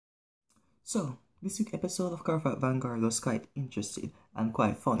So, this week's episode of Cardfight Vanguard was quite interesting and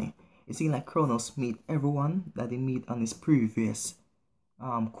quite funny. It seemed like Kronos meet everyone that he meet on his previous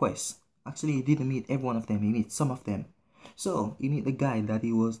quest. Actually, he didn't meet every one of them. He meet some of them. So he meet the guy that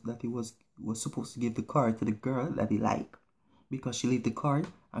he was supposed to give the card to the girl that he liked, because she left the card,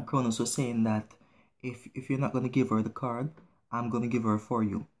 and Kronos was saying that if you're not gonna give her the card, I'm gonna give her for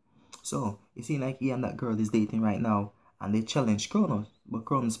you. So it seems like he and that girl is dating right now, and they challenge Kronos, but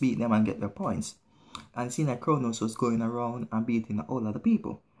Kronos beat them and get their points. And it seemed like Kronos was going around and beating a whole lot of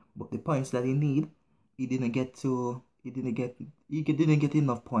people, but the points that he need, he didn't get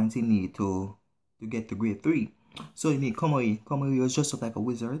enough points he need to get to grade 3. So he need Komoi. Komoi was just like a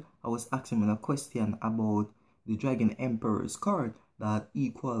wizard. I was asking him a question about the Dragon Emperor's card that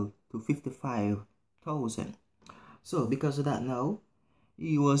equal to 55,000. So because of that now,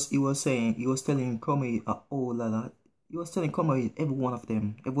 he was telling Komoi a whole lot of, he was telling Komoi every one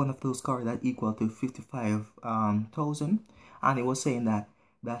of those cards that equal to 55,000, and he was saying that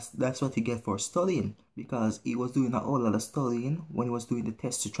that's what you get for studying, because he was doing a whole lot of studying when he was doing the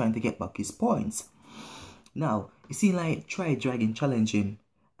test to trying to get back his points. Now it seemed like Trythree challenged him,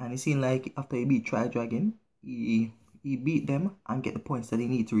 and it seemed like after he beat Trythree, he beat them and get the points that he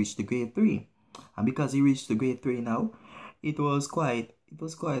need to reach the grade 3. And because he reached the grade 3 now, it was quite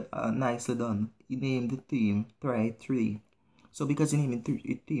nicely done. He named the team Trythree. So because he named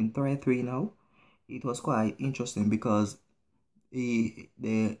the team Trythree now, it was quite interesting, because the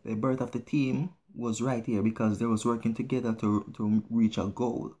birth of the team was right here, because they was working together to reach a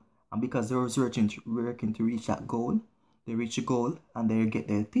goal. And because they was working to reach that goal, they reach a goal and they get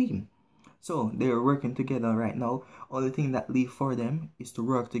their team. So they are working together right now. Only thing that leave for them is to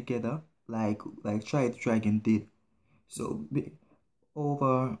work together like Trythree did. So they're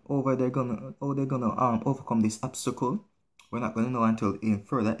gonna overcome this obstacle, we're not gonna know until in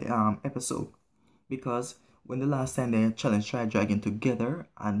further episode, because when the last time they challenged Trythree together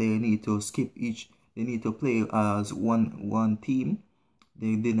and they need to play as one team,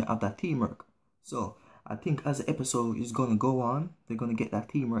 they didn't have that teamwork. So I think as the episode is gonna go on, they're gonna get that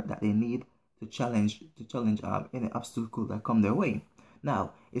teamwork that they need to challenge any obstacle that come their way.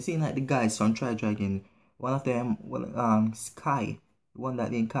 Now it seems like the guys from Trythree, one of them, Kai, the one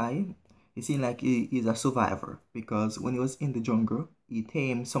that named Kai, it seemed like he is a survivor, because when he was in the jungle, he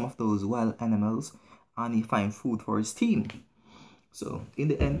tamed some of those wild animals and he find food for his team. So in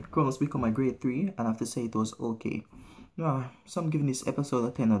the end, Kronos become a grade 3, and I have to say it was okay. So I'm giving this episode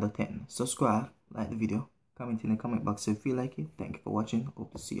a 10 out of 10. Subscribe, like the video, comment in the comment box if you feel like it. Thank you for watching.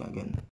 Hope to see you again.